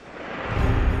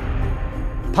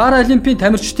Паралимпийн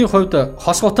тамирчдын хувьд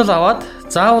хос гутал аваад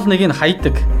заавал нэг нь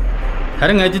хайдаг.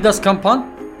 Харин Adidas компани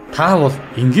таавал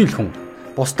энгийн хүн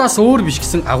бусдаас өөр биш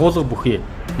гэсэн агуулга бүхий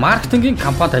маркетингийн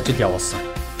компанид ажил явуулсан.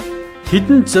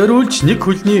 Тэдэнд зориулж нэг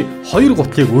хөлний 2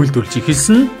 гутлыг үйлдвэрлэж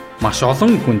эхэлсэн нь маш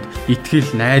олон хүнд итгэл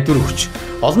найдвар өгч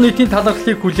олон нийтийн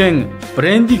талархлыг хүлээн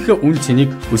брендийнхээ үн цэнийг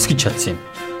өсгөж чадсан юм.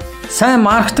 Сайн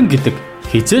маркетинг гэдэг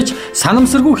хизээч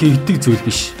санамсаргүй хийгддэг зүйл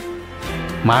биш.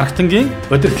 Маркетингийн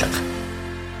удирдлага.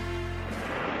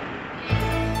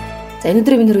 За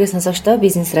өнөөдрийн минь хүргээ сонсогчдоо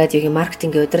бизнес радиогийн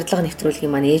маркетингийн удирдлага нэвтрүүлгийн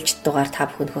маань ээлжид дугаар та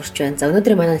бүхэнд хүрч байна. За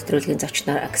өнөөдрийн манай нэвтрүүлгийн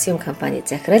зочноор Axiom компани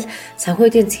захирал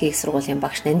санхүү эдийн засгийн их сургуулийн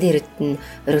багш Нандин-Эрдэнэ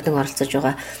өргөдөн оролцож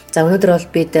байгаа. За өнөөдөр бол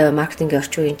бид маркетингийн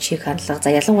орчин үеийн чиг хандлага,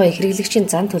 за ялангуяа хэрэглэгчийн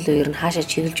зан төлөв ер нь хаашаа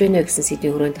чиглэж байна вэ гэсэн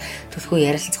сэдвийн хүрээнд төлхөө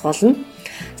ярилцах болно.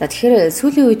 За тэгэхээр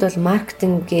сүүлийн үед бол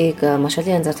маркетингийг маш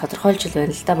олон янзаар тодорхойлж байна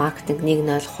л да. Маркетинг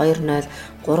 1.0, 2.0,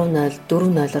 3.0,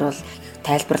 4.0-оор бол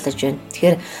тайлбарлаж байна.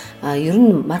 Тэгэхээр ер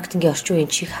нь маркетингийн орчин үеийн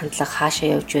чиг хандлага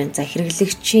хаашаа явж байна? За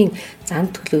хэрэглэгчийн зан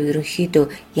төлөв ерөнхийдөө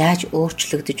яаж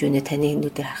өөрчлөгдөж байна таны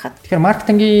нүдээр харахад? Тэгэхээр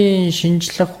маркетингийн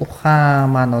шинжлэх ухаан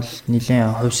маань бол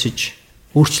нэлээд хувьсж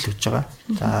өөрчлөгдөж байгаа.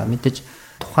 За мэдээж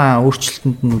тухайн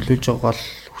өөрчлөлтөнд нөлөөлж байгаа бол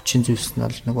хүчин зүйлс нь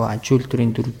бол нөгөө аж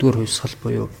үйлдвэрийн 4-р хувьсгал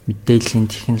буюу мэдээллийн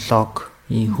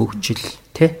технологийн хөгжил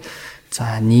тий.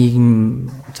 За нийгэм,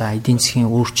 за эдийн засгийн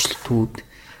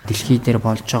өөрчлөлтүүд дэлхий дээр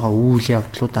болж байгаа үйл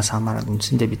явдлуудаас хамаарат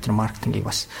үндсэндээ бид нар маркетингийг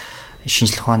бас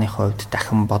шинжлэх ухааны хувьд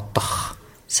дахин бодох,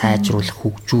 сайжруулах,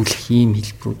 хөгжүүлэх ийм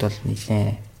хэлбэрүүд бол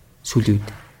нэлээд сүүлийн үед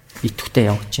идэвхтэй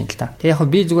явагдаж байна л да. Тэгээ яг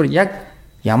би зүгээр яг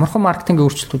ямархан маркетингийн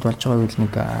өөрчлөлтүүд болж байгааг үл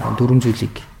нэг 4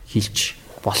 зүйлийг хэлж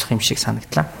болох юм шиг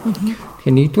санагдлаа.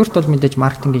 Тэгэхээр нэгдүгürt бол мэдээж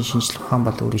маркетингийн шинжлэх ухаан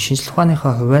бол өөрийн шинжлэх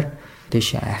ухааныхаа хувьар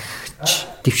дэше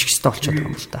ахиж дэвших хэрэгтэй болчиход байгаа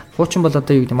юм л да. Хуучин бол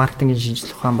одоо юу гэдэг маркетингийн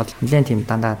шинжлэх ухаан бол нэлээд тийм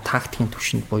дандаа тактикийн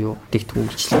түвшинд буюу дэвтгүү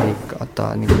үйлчлэгийг одоо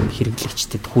нэг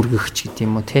хэрэглэгчдэд хүргэх ч гэдэг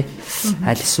юм уу те.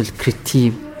 Аль эсвэл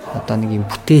креатив одоо нэг юм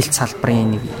бүтээл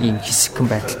салбарын нэг ийм хэсэгхэн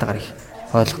байдалтайгаар их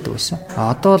ойлгодог байсан.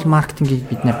 Одоо бол маркетингийг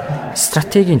бид нэр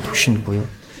стратегийн түвшинд буюу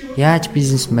яаж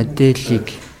бизнес моделийг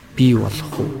бий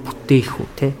болгох уу, бүтээх үү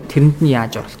те. Тэрэнд нь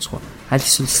яаж оролцох вэ? Аль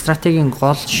эсвэл стратегийн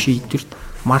гол шийдвэрт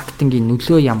маркетингийн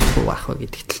нөлөө ямар хөө байх вэ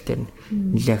гэдэг тал дээр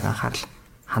нэлээд анхаарал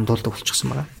хандуулдаг болчихсон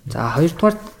байна. За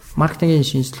хоёрдугаар маркетингийн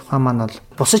шинжлэх ухаан маань бол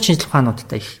бусад шинжлэх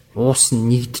ухаануудтай их уус нь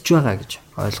нэгдэж байгаа гэж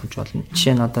ойлгож болно.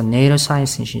 Жишээ нь одоо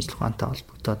нейросайенсийн шинжлэх ухаантай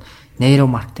холбогдоод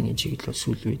нейромаркетингийн чиглэл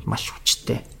сүүлийн үед маш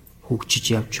хүчтэй хөгжиж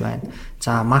явж байна.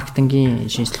 За маркетингийн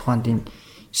шинжлэх ухааны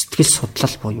сэтгэл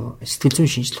судлал буюу сэтгэл зүйн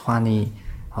шинжлэх ухааны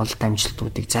олд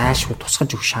амжилтуудыг зайлшгүй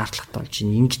тусгаж өгөх шаардлагатай болж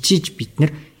байна. Ингэж бид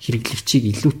нар хэрэглэгчийг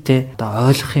илүүтэй одоо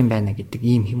ойлгох юм байна гэдэг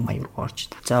ийм хэм маяг руу орж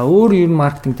байна. За өөр ер нь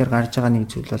маркетинг дээр гарч байгаа нэг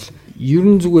зүйл бол ер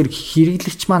нь зүгээр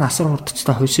хэрэглэгч маань асар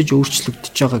хурдцтай хувьсаж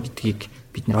өөрчлөгдөж байгаа гэдгийг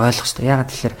бид нар ойлгох хэрэгтэй.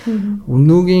 Яагаад тэгэхээр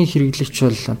өнөөгийн хэрэглэгч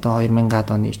бол одоо 2000-ад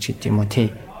оны ч гэдэг юм уу тий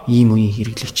ийм үеийн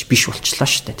хэрэглэгч биш болчлаа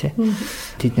шүү дээ тий.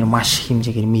 Тэд нар маш их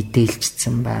хэмжээгээр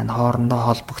мэдээлжсэн байна, хоорондоо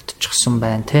холбогдчихсон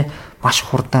байна тий. Маш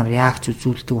хурдан реакц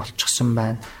үзүүлдэг болчихсон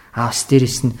байна. Бас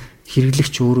дээрэс нь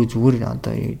хэрэглэгч өөрөө зүгээр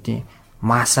одоо юу гэдэг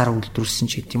маасаар үйлдвэрсэн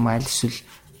ч гэдэг юм аль эсвэл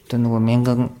одоо нөгөө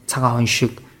мянган цагаан хон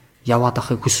шиг яваад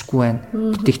ахыг хүсэхгүй байна.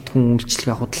 Бүтээгдэхүүн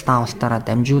үйлчлэгээ худалдан авалтаараа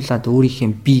дамжуулаад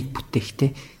өөрийнхөө биеийг бүтэехтэй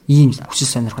ийм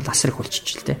хүсэл сонирхол асар их болчихж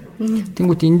л дээ.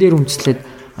 Тэнгүүт энэ дээр үндэслээд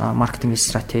маркетингийн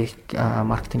стратеги,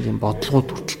 маркетингийн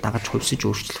бодлогууд хүртэл дагаж хувьсаж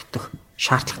өөрчлөгдөх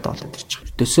шаардлагатай болоод ирж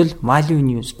байгаа. Төсөл value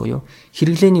in use буюу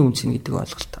хэрэглээний үнцэн гэдэг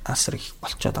ойлголт асар их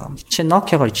болчиход байгаа юм. Жишээ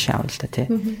Nokia-гоор жишээ авъя л да тий.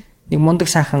 Нэг мундаг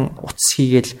сайхан утас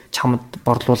хийгээл чамд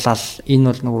борлуулаад энэ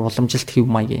бол нэг уламжилт хэв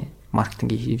маягийн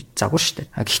маркетингийн загвар шүү дээ.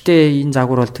 Гэхдээ энэ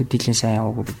загвар бол төдийлэн сайн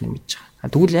яваагүй бид нар мэдж байгаа.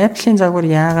 Тэгвэл Apple-ийн загвар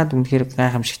яагаад үнэхээр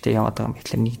гайхамшигтай яваад байгаа юм бэ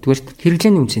гэхээр нэгдүгээр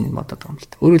хэрэглээний үнцнийг бодоод байгаа юм л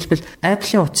да. Өөрөөр хэлбэл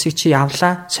Apple-ийн утсыг чи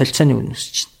явлаа солилцооны үн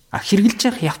өсөж чинь. Хэрэглэж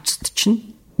явах явцад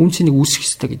чинь үнцнийг үүсгэх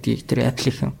ёстой гэдгийг тэр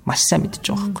Apple-ийн маш сайн мэдж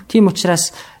байгаа байхгүй. Тийм учраас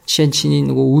жишээ нь чиний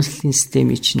нөгөө үйлдвэрлэлийн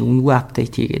системийг чинь үнэгүй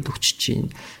апдейт хийгээд өчөж чинь.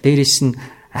 Дээрээс нь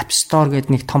App Store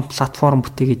гэдэг нэг том платформ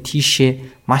бүтээгээд тийшээ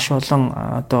маш олон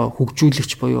одоо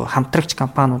хөгжүүлэгч буюу хамтрагч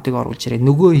компаниудыг оруулж ирээ.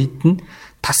 Нөгөө хэд нь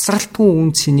тасралтгүй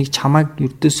үнцнийг чамайг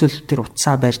ердөөсөө тэр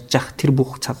утсаа барьж явах тэр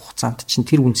бүх цаг хугацаанд чинь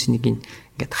тэр үнцнийг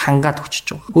ингээд хангаад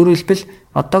өчөж байгаа. Өөрөөр хэлбэл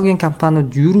одоогийн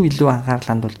компаниуд юу илүү анхаарал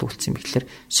хандуулдаг болсон юм бэ гэхээр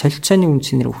солилцооны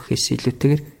үнцнэр өгөхөөс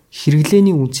илүүтэйгээр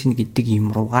хэрэглээний үнцэн гэдэг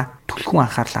юм руугаа түлхүүн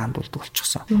анхаарлаа хандуулдаг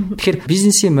болчихсон. Тэгэхээр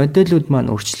бизнесийн модельүүд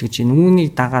маань өөрчлөгдөж байна.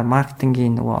 Үүнийг дагаад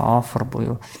маркетингийн нөгөө оффер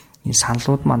буюу энэ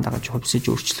саналууд маань дагаж хувьсаж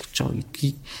өөрчлөгдөж байгаа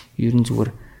гэдгийг ер нь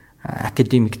зүгээр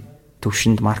академик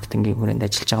төвшөнд маркетингийн хүрээнд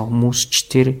ажиллаж байгаа хүмүүс ч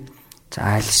тэр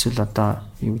за аль эсвэл одоо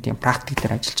юу гэдэг практик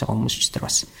дээр ажиллаж байгаа хүмүүс ч тэр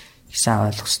бас их сайн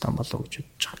ойлгох хэрэгтэй болов уу гэж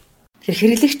бодож байгаа.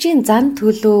 Хэрэглэгчийн зан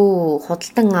төлөв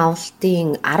худалдан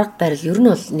авалтын арга барил ер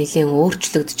нь бол нэлээд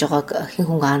өөрчлөгдөж байгааг хэн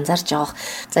хүн анзаарч байгаа.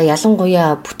 За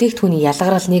ялангуяа бүтээгдэхүүний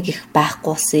ялгарал нэг их байхгүй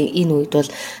болсон энэ үед бол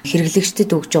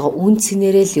хэрэглэгчдэд өгж байгаа үн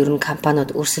цэнээрээ л ер нь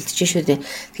компаниуд өрсөлдөж шүү дээ.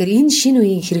 Тэгэхээр энэ шинэ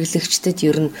үеийн хэрэглэгчдэд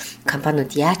ер нь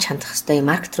компаниуд яаж хандах ёстой,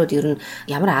 маркетрууд ер нь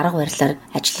ямар арга барилаар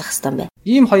ажиллах ёстой юм бэ?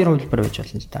 Ийм хоёр хувилбар байж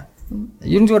болно л да.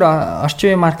 Ер нь зүгээр орчин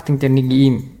үеийн маркетинг дээр нэг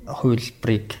ийм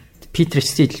хувилбарыг Питер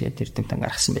Стил гэдэг эрдэмтэн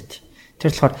гаргасан байт. Тэр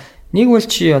болохоор нэг үл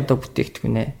чи одоо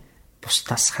бүтээгдэхүүнээ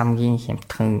бусдаас хамгийн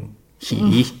хямдхан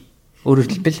хий. Өөрөөр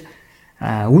хэлбэл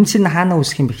үнц нь хаана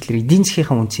үүсэх юм бэ гэхээр эдийн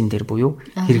засгийн үнцэн дээр буюу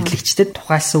хэрэглэгчдэд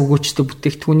тухайлсан өгөөчтэй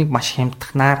бүтээгдэхүүнийг маш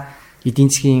хямдханаар эдийн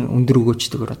засгийн өндөр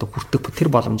өгөөчтэйгээр одоо хүртэх тэр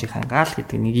боломжийг хангаал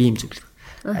гэдэг нэг ийм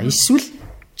зөвлөгөө. Эсвэл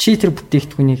чи тэр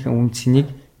бүтээгдэхүүнийхээ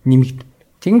үнцнийг нэмэгд.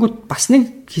 Тэнгүүд бас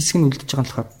нэг хэсэг нь үлдэж байгаа нь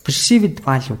болохоор perceived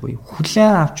value буюу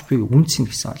хүлээн авч буй үнц нь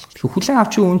гэсэн ойлголт. Тэгэхээр хүлээн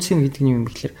авч буй үнц нь гэдэг нь юм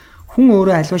бэ гэхээр хүн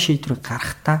өөрөө аливаа шийдвэрийг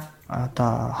гаргахдаа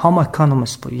одоо homo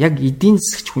economist буюу яг эдийн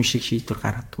засгч хүн шиг шийдвэр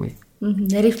гаргадаг.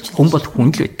 Наривч. Хүн бол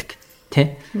хүн л байдаг.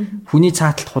 Тэ? Хүний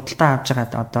цааталт худалдаа авж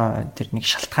байгаа одоо тэр нэг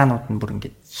шалтгаанууд нь бүр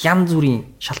ингээд янз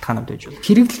бүрийн шалтгаанууд байж болно.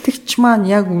 Хэрэглэгч маань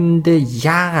яг үнэндээ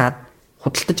яагаад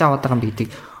худалдаж аваад байгаа юм бэ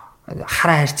гэдгийг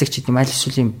хараа хайрцагч гэдэг юм аль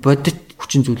эсвэл бодит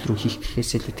хүчин зүйл рүү хийх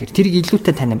гэхээсээ л тэрийг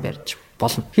илүүтэй танин барьж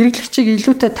болно. Хэрэглэгчийг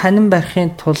илүүтэй танин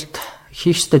барихын тулд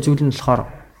хийх ёстой зүйл нь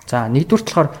болохоор за нэгдүгээр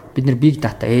талаар бид нэр big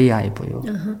data AI буюу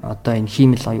одоо энэ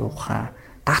хиймэл оюун ухаан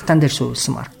датан дээр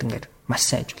суулсан маркетингээр маш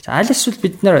сайн ажиллаж байна. Аль эсвэл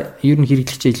бид нэр ер нь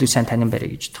хэрэглэгчээ илүү сайн танин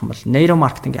барья гэж бодох юм бол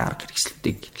нейромаркетингийн арга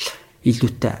хэрэгслүүдийг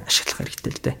илүүтэй ашиглах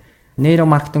хэрэгтэй л дээ.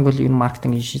 Нейромаркетинг бол ер нь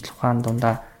маркетингийн шинжилгээ ухаан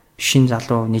дундаа шин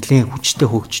залуу нэлээд хүчтэй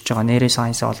хөгжиж байгаа нейро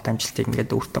сайенс олд амжилтыг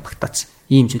ингээд өөртөө багтаацсан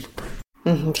ийм зүйлүүд.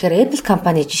 Тэгэхээр Apple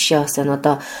компани жишээ бас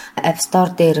одоо App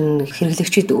Store дээр нь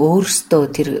хэрэглэгчид өөрсдөө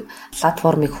тэр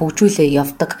платформыг хөгжүүлээ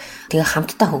явдаг. Тэгээ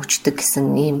хамтдаа хөгждөг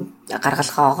гэсэн ийм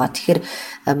гаргалгаа байгаа. Тэгэхээр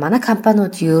манай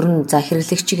компаниуд ер нь за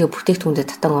хэрэглэгчигээ бүтээгдэхүүндэд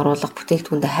татан оруулах,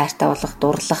 бүтээгдэхүүндэд хайртай болох,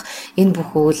 дурлах энэ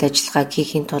бүх үйл ажиллагааг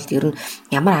хийхийн тулд ер нь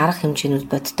ямар арга хэмжээнүүд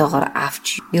бодтойгоор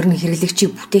авч ер нь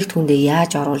хэрэглэгчийг бүтээгдэхүүндэд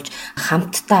яаж оруулж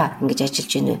хамтдаа ингэж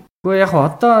ажиллаж байна вэ? Гэхдээ яг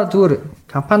одоо зүгээр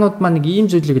компаниуд маань нэг ийм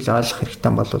зүйлийг л ойлгох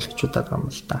хэрэгтэй болов гэж бодоод байгаа юм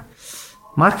л да.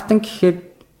 Маркетинг гэхээр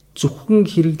зөвхөн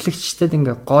хэрэглэгчдэд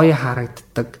ингээ гоё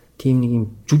харагддаг тийм нэг юм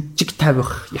жүжиг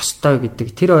тавих ёстой гэдэг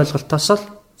тэр ойлголтоос л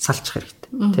салчих хэрэгтэй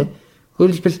тий.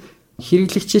 Өөрөөр хэлбэл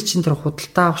хэрэглэгчийн чинь тэр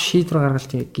худалдаа авах шийдвэр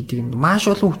гаргалт гэдэг нь маш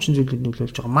олон хүчин зүйлүүд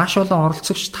нөлөөлж байгаа. Маш олон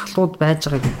оролцогч талууд байж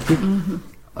байгаа гэдгийг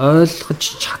ойлгож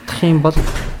чадах юм бол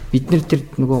бид нар тэр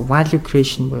нөгөө value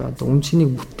creation буюу одоо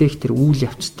үнцнийг бүтээх тэр үйл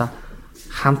явцдаа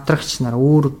хамтрагч нар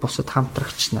өөр бусад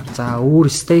хамтрагч нар за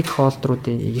өөр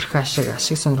стейкхолдеруудын эрх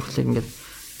ашиг сонирхлыг ингээд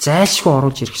зайлшгүй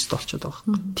оруулж ирэх хэрэгтэй болчиход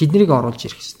байгаа. Тэднийг оруулж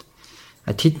ирэх хэрэгтэй.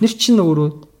 Тэд нар чинь өөрөө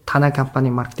танай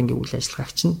компани маркетингийн үйл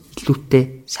ажиллагааг чинь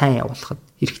илүүтэй сайн явуулахад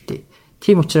хэрэгтэй.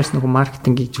 Тийм учраас нөгөө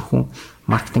маркетингийг зөвхөн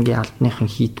маркетингийн албаныхан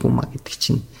хийдгүү маа гэдэг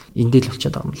чинь эндэл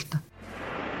болчиход байгаа юм л да.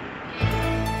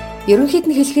 Ерөнхийд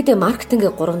нь хэлэхэд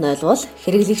маркетингийн 3 нойл бол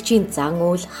хэрэглэгчийн зан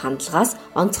үйл, хандлагаас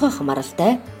онцгой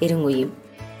хамааралтай 90 үе юм.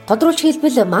 Тодруулж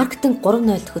хэлбэл маркетинг 3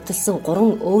 нойлд хөтөлсөн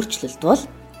 3 өөрчлөлт бол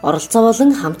оролцоо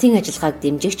болон хамтын ажиллагааг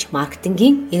дэмжигч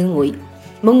маркетингийн 90 үе,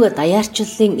 мөн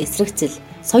даяарчлалын эсрэгцэл,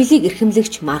 соёлыг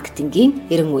эрхэмлэгч маркетингийн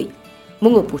 90 үе,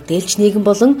 мөн бүтээлч нийгэм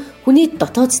болон хүний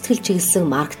дотоод сэтгэл чиглэсэн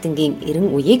маркетингийн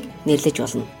 90 үеийг нэрлэж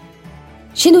болно.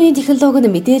 Шинэ үеийн технологи нь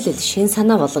мэдээлэл, шин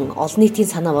санаа болон олон нийтийн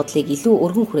санаа бодлыг илүү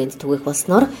өргөн хүрээнд түгээх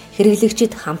болсноор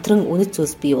хэрэглэгчид хамтран үнэт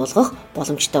зүйлс бий болгох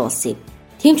боломжтой болсон юм.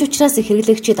 Тийм ч учраас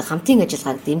хэрэглэгчид хамтын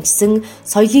ажиллагааг дэмжсэн,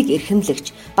 соёлыг эрхэмлэгч,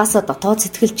 бас дотоод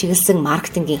сэтгэл чиглэсэн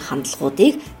маркетингийн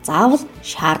хандлагуудыг заавал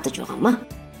шаардаж байгаамаа.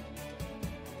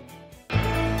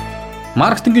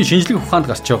 Маркетингийн шинжилгээ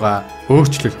ухаанд гарч байгаа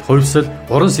өөрчлөлт, хувьсэл,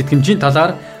 уран сэтгэмжийн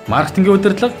талаар маркетингийн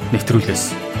удирдлага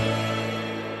нэвтрүүлээс